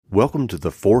Welcome to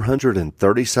the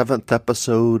 437th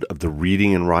episode of the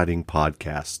Reading and Writing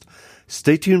Podcast.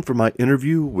 Stay tuned for my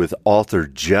interview with author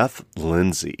Jeff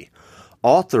Lindsay,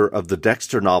 author of the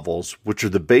Dexter novels, which are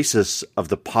the basis of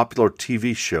the popular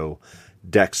TV show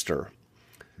Dexter.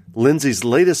 Lindsay's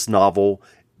latest novel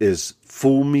is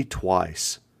Fool Me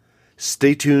Twice.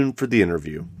 Stay tuned for the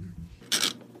interview.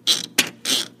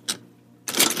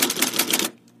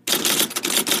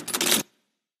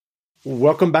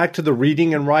 Welcome back to the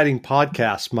Reading and Writing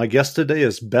Podcast. My guest today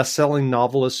is best-selling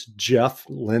novelist Jeff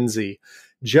Lindsay.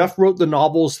 Jeff wrote the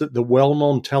novels that the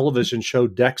well-known television show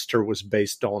Dexter was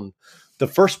based on. The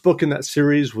first book in that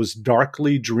series was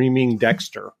Darkly Dreaming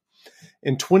Dexter.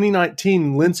 In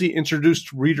 2019, Lindsay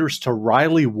introduced readers to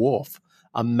Riley Wolf,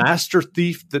 a master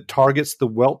thief that targets the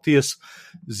wealthiest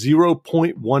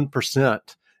 0.1%.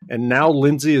 And now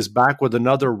Lindsay is back with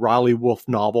another Riley Wolf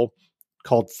novel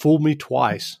called Fool Me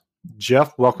Twice.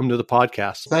 Jeff, welcome to the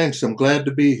podcast. Thanks. I'm glad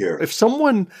to be here. If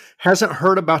someone hasn't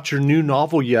heard about your new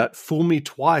novel yet, Fool Me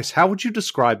Twice, how would you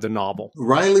describe the novel?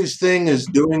 Riley's thing is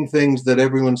doing things that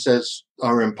everyone says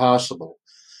are impossible.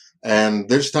 And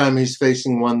this time he's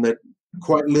facing one that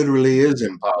quite literally is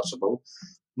impossible.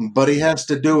 But he has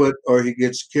to do it or he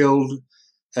gets killed.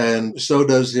 And so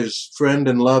does his friend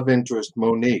and love interest,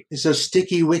 Monique. It's a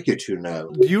sticky wicket, you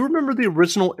know. Do you remember the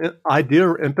original idea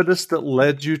or impetus that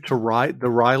led you to write the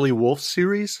Riley Wolf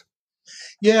series?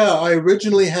 Yeah, I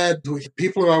originally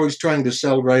people are always trying to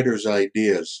sell writers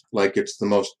ideas like it's the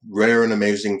most rare and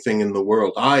amazing thing in the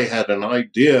world. I had an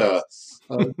idea.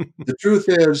 The truth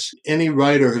is, any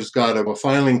writer has got a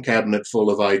filing cabinet full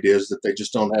of ideas that they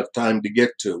just don't have time to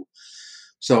get to.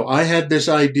 So I had this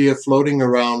idea floating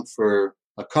around for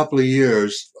a couple of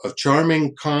years, a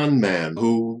charming con man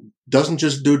who doesn't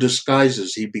just do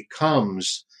disguises, he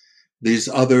becomes these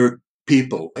other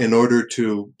people in order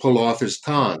to pull off his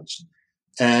cons.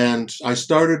 And I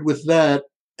started with that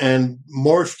and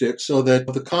morphed it so that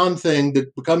the con thing,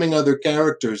 that becoming other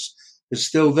characters, is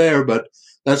still there, but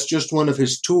that's just one of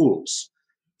his tools.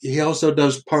 He also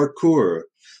does parkour.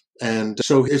 And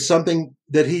so it's something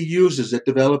that he uses. It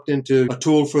developed into a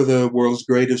tool for the world's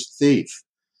greatest thief.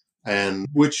 And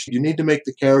which you need to make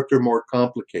the character more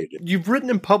complicated. You've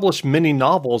written and published many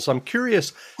novels. I'm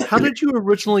curious, how did you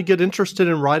originally get interested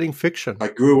in writing fiction? I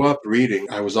grew up reading.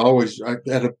 I was always,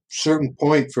 at a certain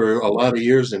point for a lot of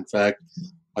years, in fact,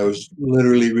 I was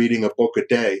literally reading a book a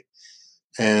day.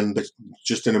 And it's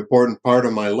just an important part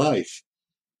of my life.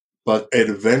 But it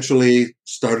eventually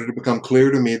started to become clear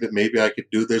to me that maybe I could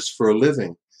do this for a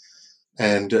living.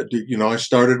 And, I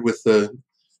started with the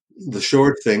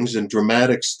short things and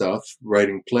dramatic stuff,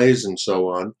 writing plays and so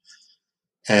on.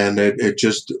 And it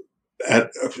just, a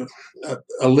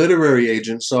literary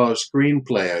agent saw a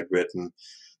screenplay I'd written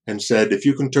and said, if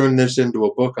you can turn this into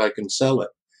a book, I can sell it.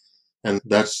 And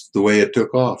that's the way it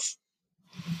took off.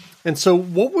 And so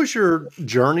what was your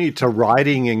journey to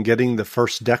writing and getting the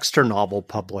first Dexter novel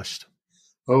published?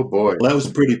 Oh, boy. That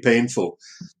was pretty painful.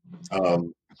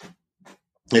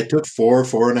 It took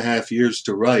 4.5 years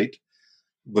to write,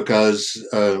 because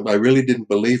I really didn't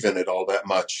believe in it all that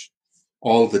much,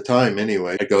 all the time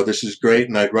anyway. I'd go, this is great,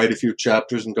 and I'd write a few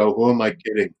chapters and go, who am I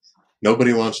kidding?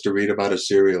 Nobody wants to read about a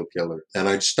serial killer. And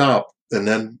I'd stop, and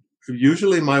then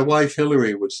usually my wife,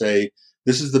 Hillary, would say,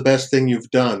 this is the best thing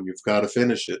you've done. You've got to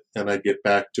finish it. And I'd get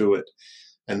back to it.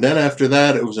 And then after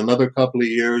that, it was another couple of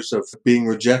years of being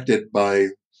rejected by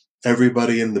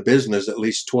everybody in the business at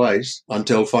least twice,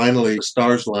 until finally the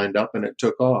stars lined up and it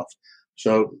took off.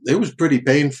 So it was pretty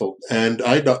painful, and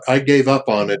I gave up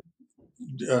on it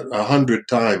 100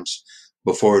 times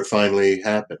before it finally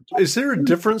happened. Is there a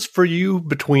difference for you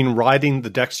between writing the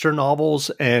Dexter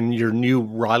novels and your new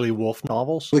Riley Wolf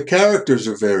novels? The characters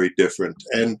are very different,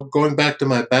 and going back to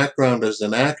my background as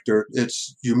an actor,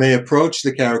 you may approach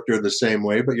the character the same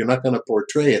way, but you're not going to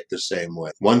portray it the same way.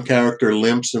 One character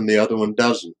limps and the other one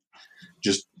doesn't.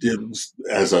 Just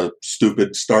as a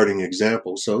stupid starting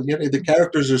example. So, the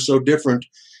characters are so different,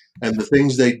 and the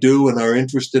things they do and are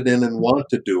interested in and want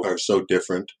to do are so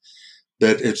different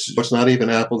that it's not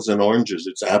even apples and oranges.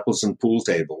 It's apples and pool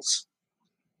tables.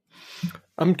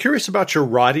 I'm curious about your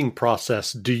writing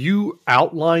process. Do you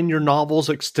outline your novels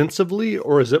extensively,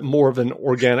 or is it more of an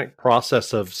organic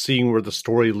process of seeing where the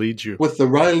story leads you? With the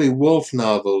Riley Wolf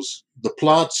novels, the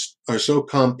plots are so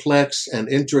complex and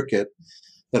intricate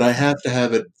that I have to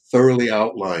have it thoroughly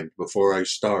outlined before I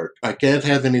start. I can't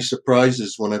have any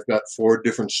surprises when I've got 4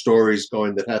 different stories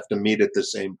going that have to meet at the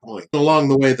same point. Along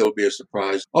the way, there'll be a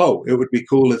surprise. Oh, it would be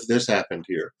cool if this happened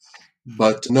here.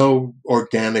 But no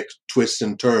organic twists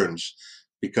and turns.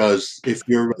 Because if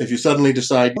you suddenly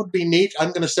decide, it would be neat, I'm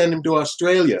going to send him to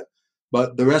Australia.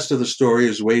 but the rest of the story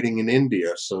is waiting in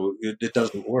India, so it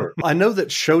doesn't work. I know that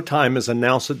Showtime has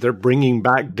announced that they're bringing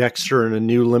back Dexter in a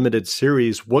new limited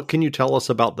series. What can you tell us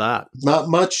about that? Not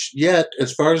much yet.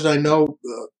 As far as I know,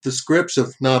 the scripts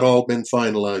have not all been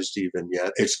finalized even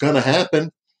yet. It's going to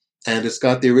happen, and it's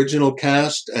got the original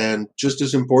cast and, just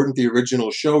as important, the original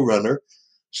showrunner.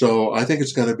 So I think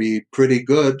it's going to be pretty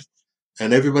good.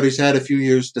 And everybody's had a few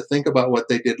years to think about what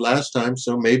they did last time,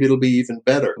 so maybe it'll be even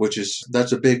better,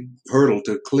 that's a big hurdle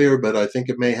to clear, but I think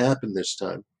it may happen this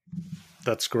time.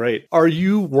 That's great. Are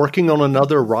you working on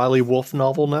another Riley Wolf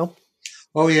novel now?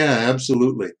 Oh, yeah,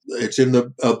 absolutely. It's in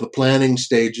the planning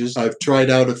stages. I've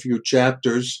tried out a few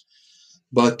chapters,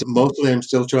 but mostly I'm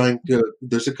still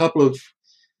there's a couple of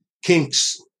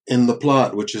kinks in the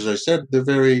plot, which, as I said, they're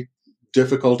very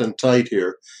difficult and tight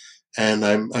here. And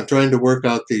I'm trying to work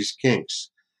out these kinks.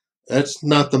 That's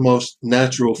not the most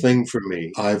natural thing for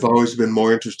me. I've always been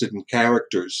more interested in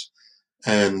characters.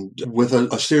 And with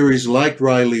a series like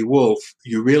Riley Wolf,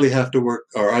 you really have to work,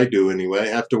 or I do anyway,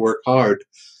 have to work hard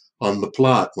on the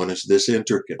plot when it's this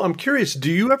intricate. I'm curious, do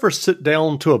you ever sit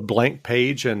down to a blank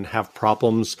page and have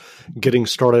problems getting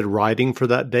started writing for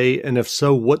that day? And if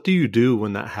so, what do you do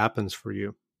when that happens for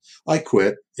you? I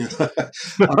quit.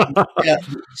 Yeah,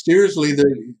 seriously,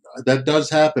 that does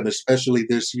happen, especially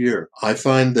this year. I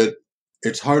find that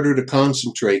it's harder to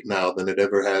concentrate now than it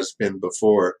ever has been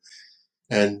before.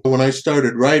 And when I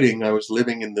started writing, I was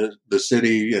living in the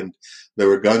city, and there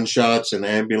were gunshots and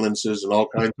ambulances and all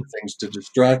kinds of things to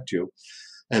distract you.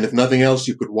 And if nothing else,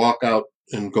 you could walk out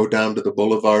and go down to the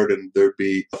boulevard and there'd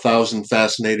be 1,000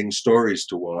 fascinating stories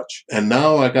to watch. And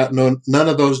now I got none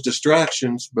of those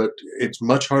distractions, but it's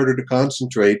much harder to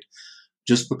concentrate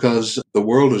just because the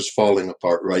world is falling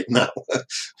apart right now.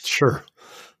 Sure.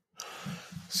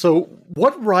 So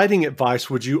what writing advice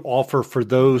would you offer for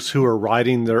those who are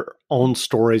writing their own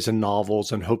stories and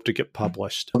novels and hope to get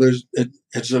published?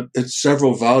 It's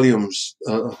several volumes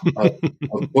of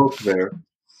book there.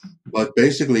 But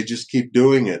basically, just keep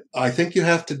doing it. I think you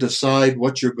have to decide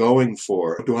what you're going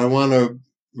for. Do I want to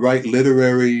write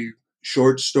literary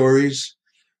short stories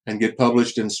and get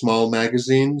published in small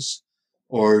magazines?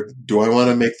 Or do I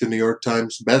want to make the New York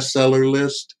Times bestseller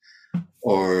list?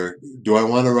 Or do I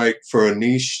want to write for a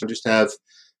niche and just have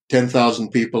 10,000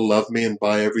 people love me and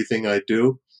buy everything I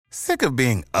do? Sick of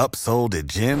being upsold at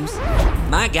gyms?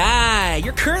 My guy,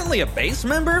 you're currently a base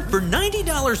member? For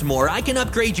 $90 more, I can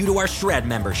upgrade you to our Shred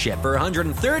membership. For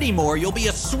 $130 more, you'll be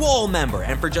a Swole member.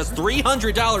 And for just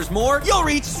 $300 more, you'll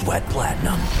reach Sweat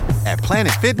Platinum. At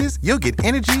Planet Fitness, you'll get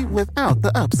energy without the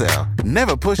upsell.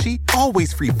 Never pushy,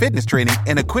 always free fitness training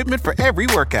and equipment for every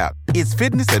workout. It's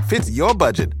fitness that fits your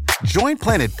budget. Join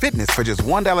Planet Fitness for just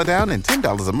 $1 down and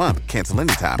 $10 a month. Cancel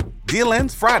anytime. Deal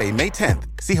ends Friday, May 10th.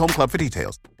 See Home Club for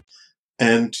details.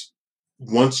 And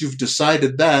once you've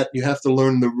decided that, you have to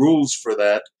learn the rules for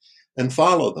that and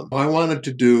follow them. I wanted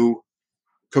to do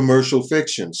commercial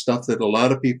fiction, stuff that a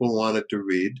lot of people wanted to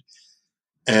read.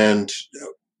 And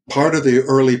part of the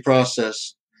early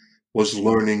process was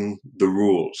learning the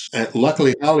rules. And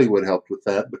luckily, Hollywood helped with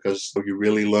that because you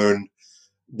really learn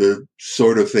the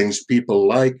sort of things people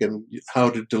like and how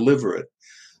to deliver it.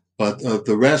 But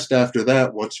the rest after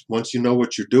that, once you know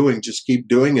what you're doing, just keep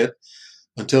doing it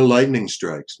until lightning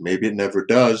strikes. Maybe it never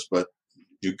does, but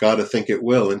you got to think it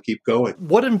will and keep going.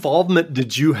 What involvement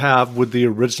did you have with the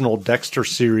original Dexter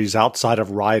series outside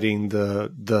of writing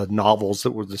the novels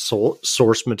that were the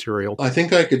source material? I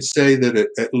think I could say that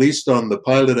at least on the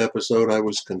pilot episode, I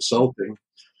was consulting,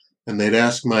 and they'd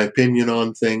ask my opinion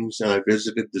on things, and I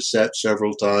visited the set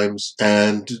several times,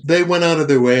 and they went out of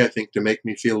their way, I think, to make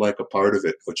me feel like a part of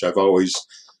it, which I've always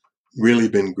really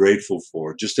been grateful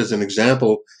for. Just as an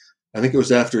example, I think it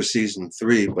was after season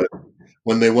 3, but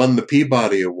when they won the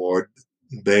Peabody Award,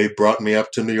 they brought me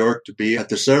up to New York to be at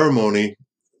the ceremony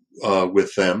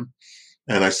with them.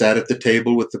 And I sat at the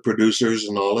table with the producers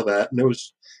and all of that. And it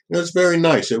was very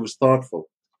nice. It was thoughtful.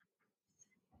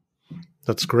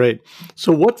 That's great.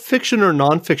 So what fiction or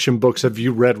nonfiction books have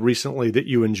you read recently that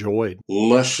you enjoyed?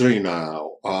 Let's see now.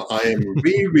 I am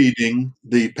rereading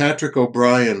the Patrick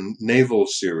O'Brian Naval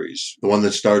series, the one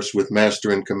that starts with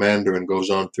Master and Commander and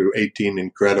goes on through 18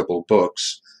 incredible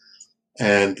books.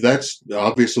 And that's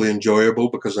obviously enjoyable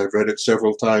because I've read it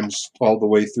several times all the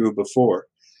way through before.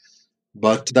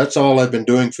 But that's all I've been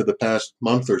doing for the past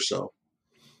month or so.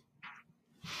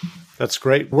 That's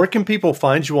great. Where can people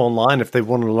find you online if they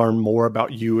want to learn more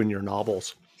about you and your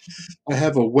novels? I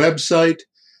have a website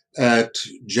at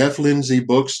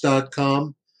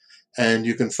jefflindsaybooks.com, and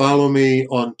you can follow me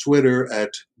on Twitter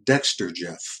at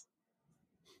DexterJeff.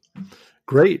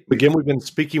 Great. Again, we've been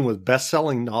speaking with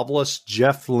best-selling novelist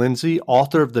Jeff Lindsay,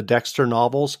 author of the Dexter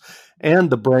novels and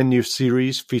the brand new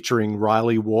series featuring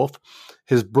Riley Wolf.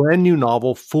 His brand new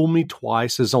novel, Fool Me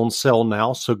Twice, is on sale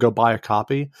now, so go buy a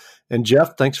copy. And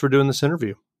Jeff, thanks for doing this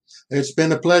interview. It's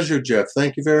been a pleasure, Jeff.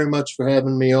 Thank you very much for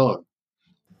having me on.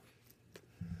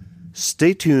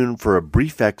 Stay tuned for a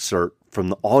brief excerpt from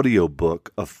the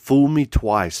audiobook of Fool Me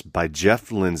Twice by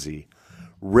Jeff Lindsay,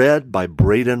 read by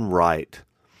Braden Wright.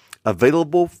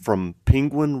 Available from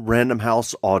Penguin Random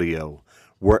House Audio,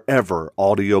 wherever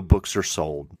audiobooks are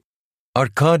sold.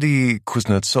 Arkady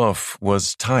Kuznetsov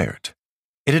was tired.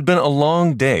 It had been a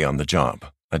long day on the job,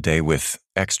 a day with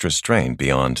extra strain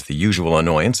beyond the usual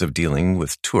annoyance of dealing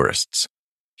with tourists.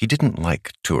 He didn't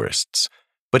like tourists,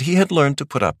 but he had learned to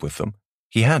put up with them.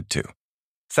 He had to.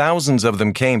 Thousands of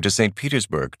them came to St.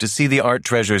 Petersburg to see the art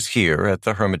treasures here at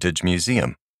the Hermitage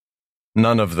Museum.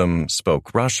 None of them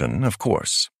spoke Russian, of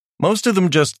course. Most of them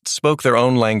just spoke their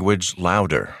own language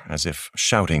louder, as if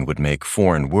shouting would make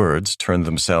foreign words turn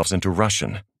themselves into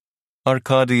Russian.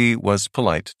 Arkady was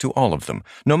polite to all of them,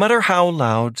 no matter how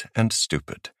loud and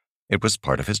stupid. It was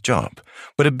part of his job,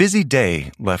 but a busy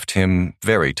day left him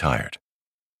very tired.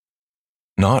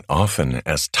 Not often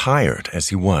as tired as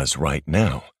he was right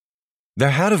now.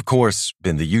 There had, of course,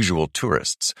 been the usual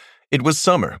tourists. It was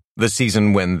summer, the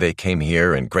season when they came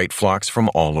here in great flocks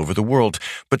from all over the world,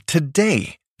 but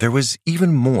today there was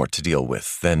even more to deal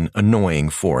with than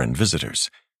annoying foreign visitors.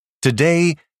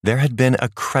 Today, there had been a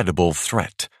credible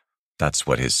threat. That's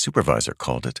what his supervisor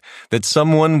called it, that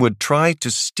someone would try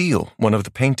to steal one of the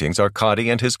paintings Arkady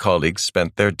and his colleagues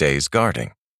spent their days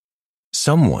guarding.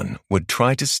 Someone would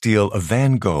try to steal a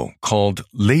Van Gogh called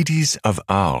Ladies of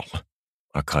Arles.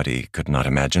 Arkady could not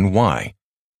imagine why.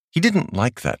 He didn't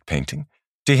like that painting.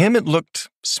 To him, it looked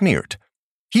smeared.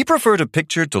 He preferred a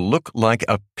picture to look like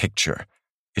a picture.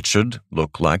 It should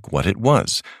look like what it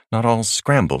was, not all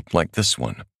scrambled like this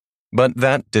one. But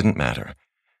that didn't matter.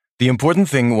 The important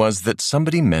thing was that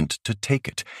somebody meant to take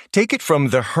it from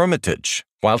the Hermitage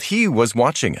while he was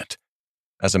watching it.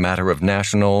 As a matter of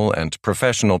national and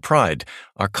professional pride,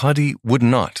 Arkady would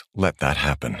not let that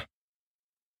happen.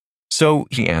 So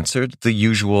he answered the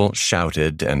usual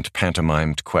shouted and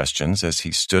pantomimed questions as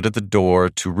he stood at the door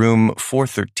to room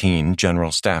 413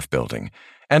 General Staff Building,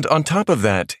 and on top of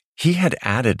that, he had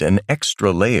added an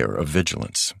extra layer of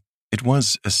vigilance. It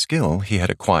was a skill he had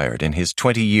acquired in his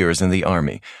 20 years in the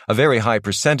army, a very high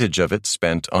percentage of it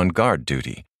spent on guard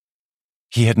duty.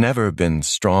 He had never been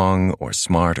strong or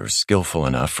smart or skillful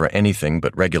enough for anything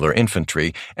but regular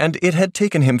infantry, and it had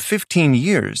taken him 15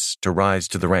 years to rise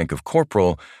to the rank of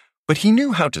corporal, but he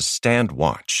knew how to stand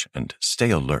watch and stay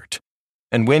alert.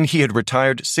 And when he had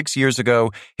retired 6 years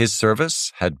ago, his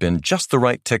service had been just the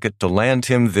right ticket to land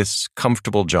him this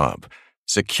comfortable job,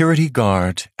 security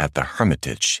guard at the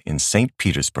Hermitage in St.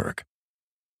 Petersburg.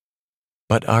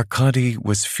 But Arkady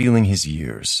was feeling his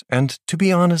years, and to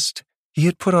be honest, he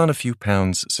had put on a few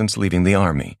pounds since leaving the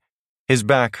army. His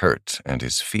back hurt, and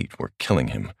his feet were killing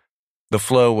him. The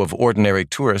flow of ordinary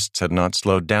tourists had not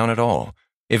slowed down at all.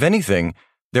 If anything,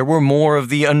 there were more of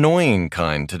the annoying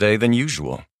kind today than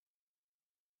usual.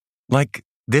 Like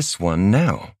this one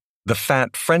now, the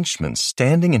fat Frenchman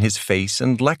standing in his face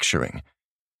and lecturing.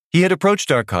 He had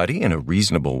approached Arkady in a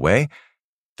reasonable way.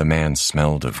 The man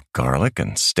smelled of garlic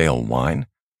and stale wine.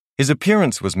 His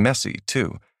appearance was messy,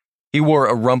 too. He wore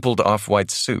a rumpled off-white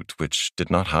suit, which did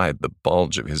not hide the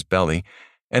bulge of his belly,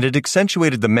 and it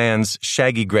accentuated the man's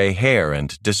shaggy gray hair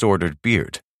and disordered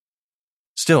beard.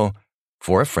 Still,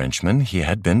 for a Frenchman, he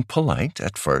had been polite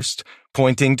at first,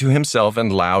 pointing to himself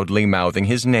and loudly mouthing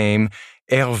his name,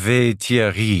 Hervé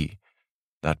Thierry.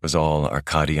 That was all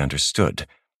Arkady understood.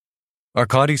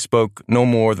 Arkady spoke no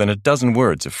more than a dozen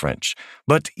words of French,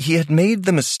 but he had made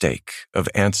the mistake of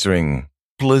answering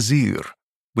plaisir,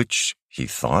 which he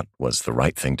thought was the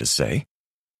right thing to say.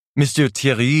 Mr.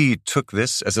 Thierry took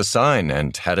this as a sign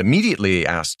and had immediately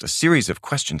asked a series of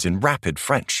questions in rapid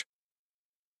French.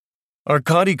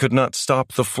 Arkady could not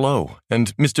stop the flow,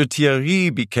 and Mr. Thierry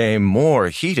became more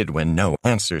heated when no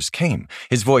answers came.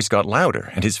 His voice got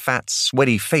louder, and his fat,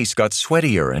 sweaty face got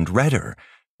sweatier and redder,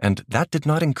 and that did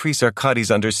not increase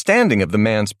Arkady's understanding of the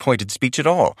man's pointed speech at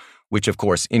all, which of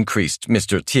course increased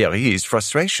Mr. Thierry's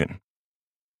frustration.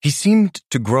 He seemed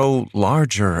to grow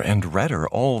larger and redder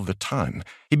all the time.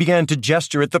 He began to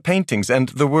gesture at the paintings, and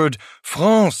the word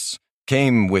France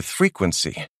came with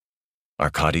frequency.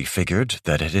 Arkady figured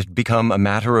that it had become a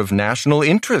matter of national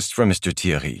interest for Mr.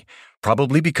 Thierry,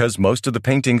 probably because most of the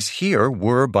paintings here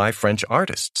were by French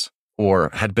artists,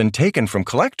 or had been taken from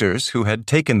collectors who had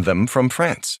taken them from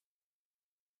France.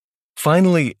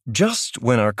 Finally, just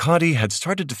when Arkady had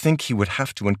started to think he would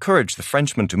have to encourage the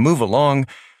Frenchman to move along,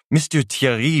 Mr.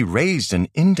 Thierry raised an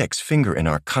index finger in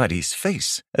Arkady's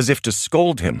face, as if to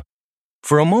scold him.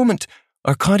 For a moment,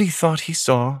 Arkady thought he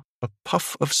saw a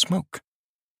puff of smoke.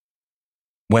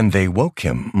 When they woke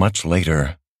him much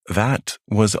later, that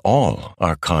was all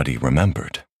Arkady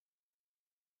remembered.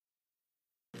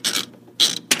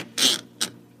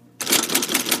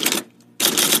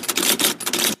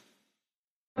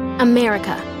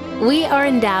 America. We are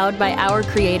endowed by our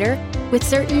Creator with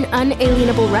certain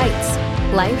unalienable rights: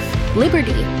 life,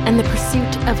 liberty, and the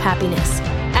pursuit of happiness.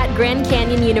 At Grand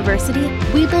Canyon University,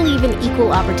 we believe in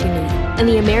equal opportunity, and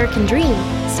the American dream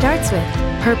starts with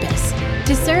purpose.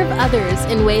 To serve others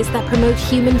in ways that promote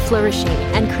human flourishing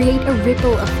and create a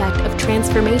ripple effect of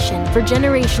transformation for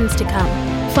generations to come.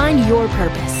 Find your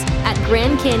purpose at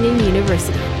Grand Canyon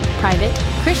University. Private,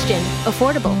 Christian,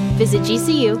 affordable. Visit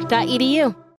gcu.edu.